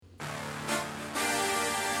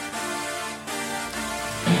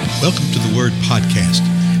Welcome to the Word Podcast.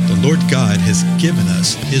 The Lord God has given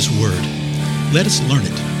us His Word. Let us learn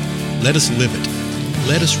it. Let us live it.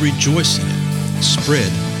 Let us rejoice in it.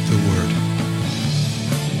 Spread the Word.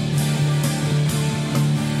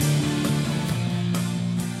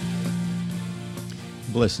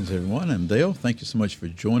 Blessings, everyone. I'm Dale. Thank you so much for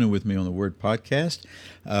joining with me on the Word Podcast.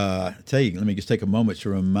 Let me just take a moment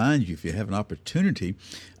to remind you, if you have an opportunity,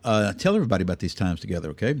 tell everybody about these times together,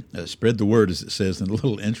 okay? Spread the word, as it says in the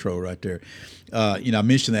little intro right there. I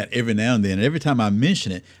mention that every now and then. And every time I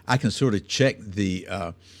mention it, I can sort of check the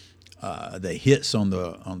hits on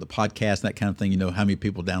the podcast, that kind of thing. You know, how many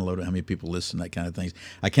people download it, how many people listen, that kind of things.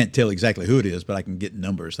 I can't tell exactly who it is, but I can get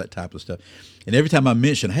numbers, that type of stuff. And every time I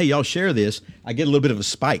mention, hey, y'all share this, I get a little bit of a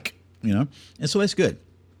spike, you know, and so that's good.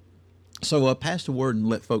 So pass the word and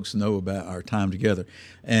let folks know about our time together.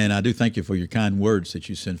 And I do thank you for your kind words that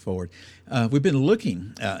you send forward. We've been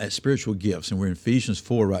looking at spiritual gifts, and we're in Ephesians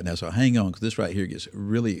 4 right now. So hang on, because this right here gets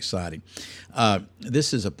really exciting.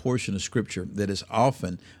 This is a portion of Scripture that is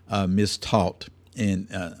often mistaught in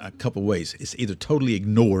a couple ways. It's either totally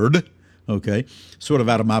ignored, okay, sort of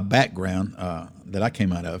out of my background that I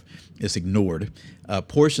came out of. It's ignored.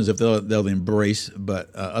 Portions of they'll embrace,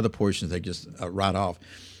 but other portions they just write off.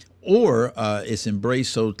 Or it's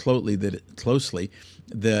embraced so closely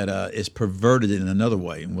that it's perverted in another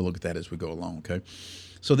way, and we'll look at that as we go along. Okay,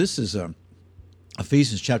 so this is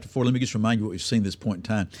Ephesians chapter 4. Let me just remind you what we've seen at this point in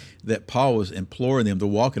time, that Paul was imploring them to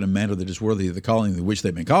walk in a manner that is worthy of the calling to which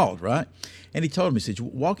they've been called. Right, and he told them, he said,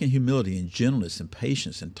 "Walk in humility and gentleness and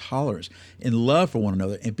patience and tolerance, in love for one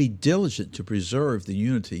another, and be diligent to preserve the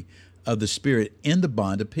unity of the Spirit in the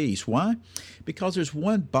bond of peace." Why? Because there's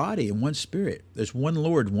one body and one Spirit. There's one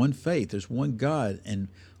Lord, one faith. There's one God and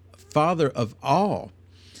Father of all.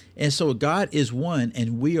 And so God is one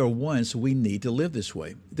and we are one, so we need to live this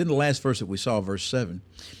way. Then the last verse that we saw, verse 7,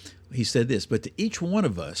 he said this, "But to each one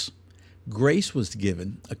of us, grace was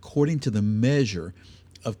given according to the measure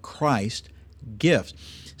of Christ's gift."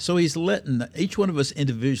 So he's letting each one of us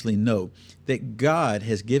individually know that God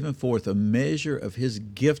has given forth a measure of his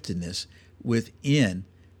giftedness within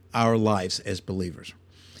our lives as believers.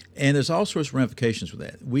 And there's all sorts of ramifications with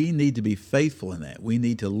that. We need to be faithful in that. We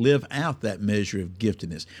need to live out that measure of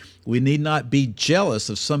giftedness. We need not be jealous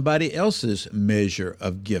of somebody else's measure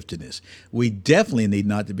of giftedness. We definitely need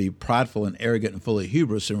not to be prideful and arrogant and full of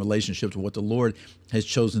hubris in relationship to what the Lord has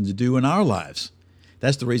chosen to do in our lives.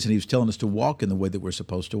 That's the reason he was telling us to walk in the way that we're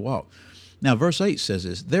supposed to walk. Now, verse 8 says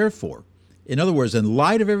this, "Therefore," in other words, in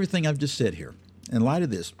light of everything I've just said here, in light of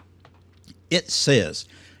this, it says,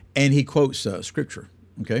 and he quotes Scripture,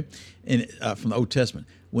 okay, from the Old Testament,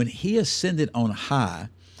 "When he ascended on high,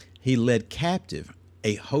 he led captive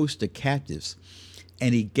a host of captives,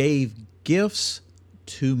 and he gave gifts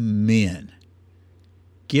to men."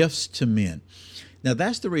 Gifts to men. Now,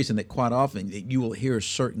 that's the reason that quite often that you will hear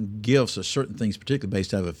certain gifts or certain things, particularly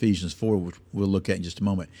based out of Ephesians 4, which we'll look at in just a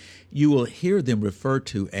moment, you will hear them referred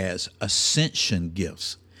to as ascension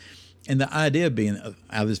gifts. And the idea being, out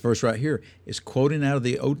of this verse right here, is quoting out of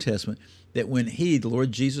the Old Testament, that when he, the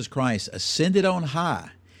Lord Jesus Christ, ascended on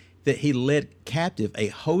high, that he led captive a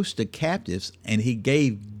host of captives, and he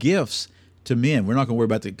gave gifts to men. We're not going to worry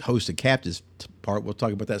about the host of captives part. We'll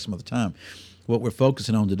talk about that some other time. What we're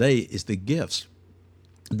focusing on today is the gifts.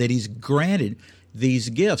 That he's granted these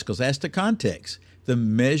gifts, because that's the context, the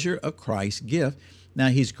measure of Christ's gift. Now,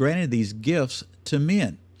 he's granted these gifts to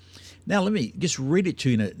men. Now, let me just read it to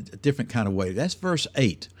you in a different kind of way. That's verse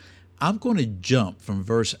 8. I'm going to jump from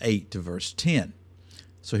verse 8 to verse 10.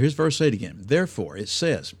 So here's verse 8 again. "Therefore," it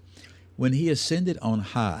says, "when he ascended on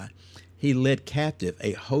high, he led captive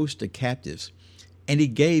a host of captives, and he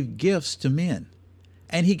gave gifts to men.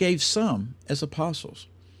 And he gave some as apostles,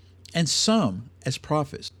 and some as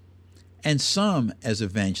prophets, and some as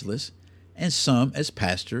evangelists, and some as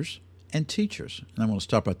pastors and teachers." And I'm going to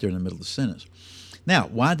stop right there in the middle of the sentence. Now,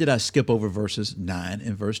 why did I skip over verses 9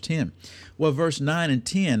 and verse 10? Well, verse 9 and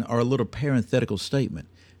 10 are a little parenthetical statement.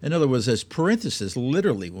 In other words, there's parentheses,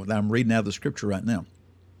 literally, when I'm reading out of the Scripture right now.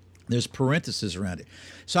 There's parentheses around it.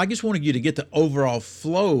 So I just wanted you to get the overall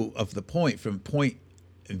flow of the point from point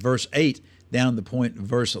in verse 8 down to point in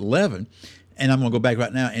verse 11. And I'm going to go back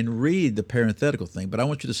right now and read the parenthetical thing. But I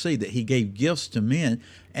want you to see that he gave gifts to men.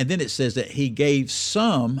 And then it says that he gave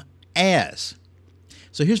some as.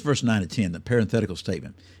 So here's verse 9 and 10, the parenthetical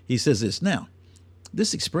statement. He says this, "Now,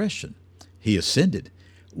 this expression, he ascended,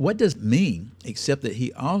 what does it mean except that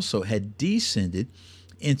he also had descended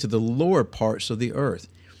into the lower parts of the earth?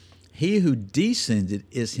 He who descended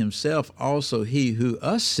is himself also he who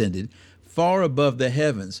ascended far above the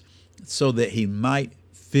heavens, so that he might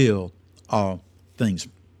fill all things."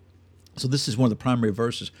 So this is one of the primary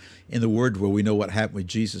verses in the Word where we know what happened with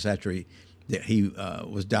Jesus after he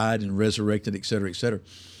was died and resurrected, et cetera, et cetera.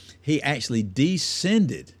 He actually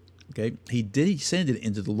descended. Okay, he descended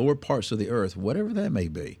into the lower parts of the earth, whatever that may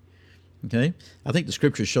be. Okay, I think the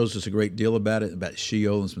Scripture shows us a great deal about it, about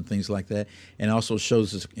Sheol and some things like that, and also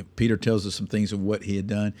shows us. Peter tells us some things of what he had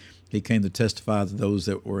done. He came to testify to those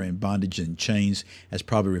that were in bondage and chains, as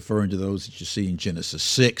probably referring to those that you see in Genesis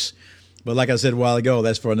 6. But like I said a while ago,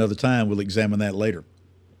 that's for another time. We'll examine that later.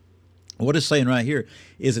 What it's saying right here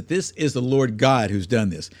is that this is the Lord God who's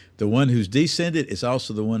done this. The one who's descended is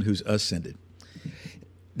also the one who's ascended.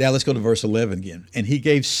 Now let's go to verse 11 again. And he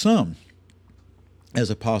gave some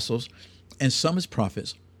as apostles, and some as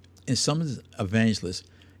prophets, and some as evangelists,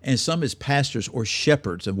 and some as pastors or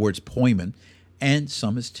shepherds, the word's poimen, and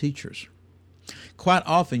some as teachers. Quite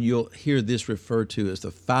often you'll hear this referred to as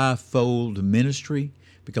the fivefold ministry,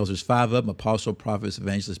 because there's five of them: apostle, prophets,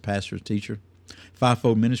 evangelists, pastors, teacher.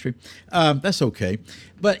 Fivefold ministry. That's okay.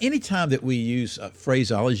 But anytime that we use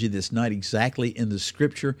phraseology that's not exactly in the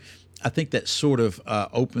Scripture, I think that sort of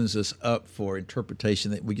opens us up for interpretation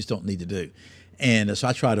that we just don't need to do. And so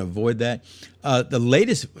I try to avoid that. The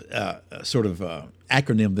latest sort of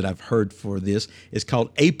acronym that I've heard for this is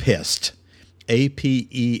called APEST,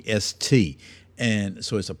 APEST. And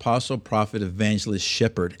so it's apostle, prophet, evangelist,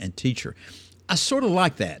 shepherd, and teacher. I sort of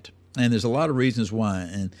like that. And there's a lot of reasons why.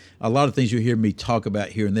 And a lot of things you hear me talk about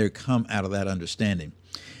here and there come out of that understanding.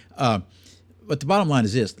 But the bottom line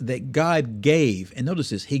is this, that God gave, and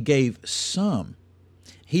notice this, he gave some.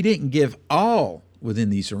 He didn't give all within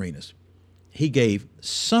these arenas. He gave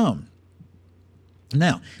some.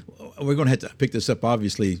 Now, we're going to have to pick this up,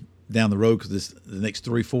 obviously, down the road, because the next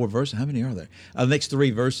 3-4 verses, how many are there? The next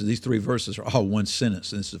three verses, these three verses are all one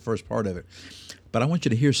sentence, and this is the first part of it. But I want you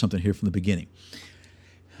to hear something here from the beginning.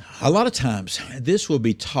 A lot of times, this will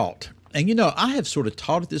be taught. And, you know, I have sort of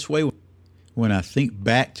taught it this way when I think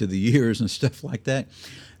back to the years and stuff like that.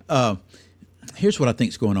 Here's what I think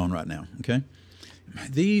is going on right now, okay?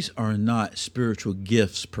 These are not spiritual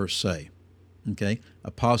gifts per se, okay?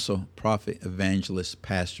 Apostle, prophet, evangelist,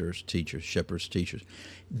 pastors, teachers, shepherds, teachers.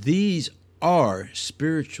 These are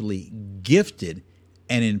spiritually gifted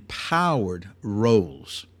and empowered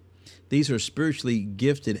roles. These are spiritually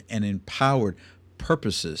gifted and empowered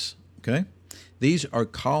purposes, okay? These are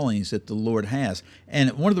callings that the Lord has.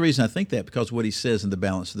 And one of the reasons I think that, because what he says in the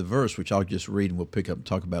balance of the verse, which I'll just read and we'll pick up and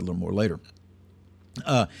talk about a little more later.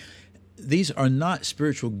 These are not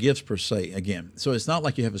spiritual gifts per se, again. So it's not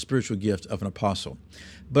like you have a spiritual gift of an apostle.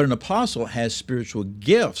 But an apostle has spiritual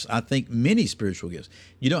gifts, I think many spiritual gifts.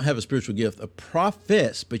 You don't have a spiritual gift of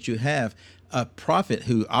prophets, but you have a prophet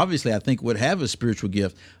who obviously I think would have a spiritual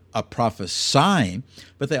gift of prophesying,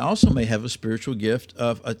 but they also may have a spiritual gift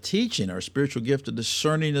of a teaching or a spiritual gift of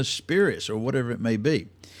discerning of spirits or whatever it may be.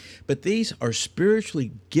 But these are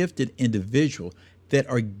spiritually gifted individuals that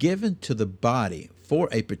are given to the body for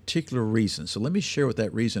a particular reason. So let me share what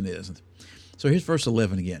that reason is. So here's verse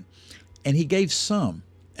 11 again. And he gave some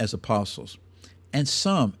as apostles, and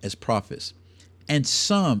some as prophets, and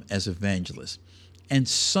some as evangelists, and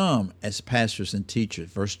some as pastors and teachers.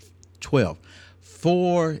 Verse 12.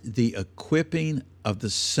 For the equipping of the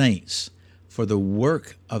saints, for the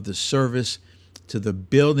work of the service, to the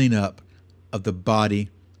building up of the body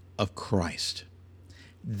of Christ.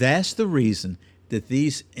 That's the reason that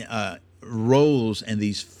these roles and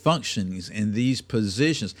these functions and these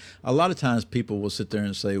positions, a lot of times people will sit there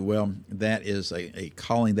and say, well, that is a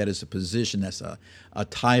calling, that is a position, that's a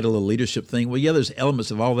title, a leadership thing. Well, yeah, there's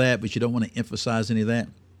elements of all that, but you don't want to emphasize any of that.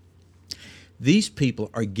 These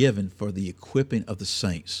people are given for the equipping of the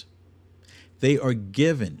saints. They are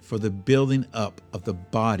given for the building up of the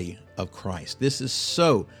body of Christ. This is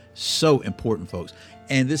so important, folks.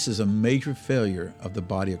 And this is a major failure of the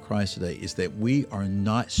body of Christ today, is that we are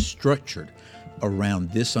not structured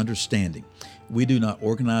around this understanding. We do not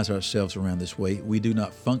organize ourselves around this way. We do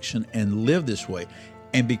not function and live this way.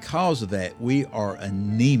 And because of that, we are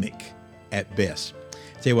anemic at best.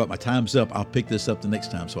 Tell you what, my time's up. I'll pick this up the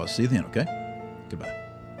next time. So I'll see you then, okay? Goodbye.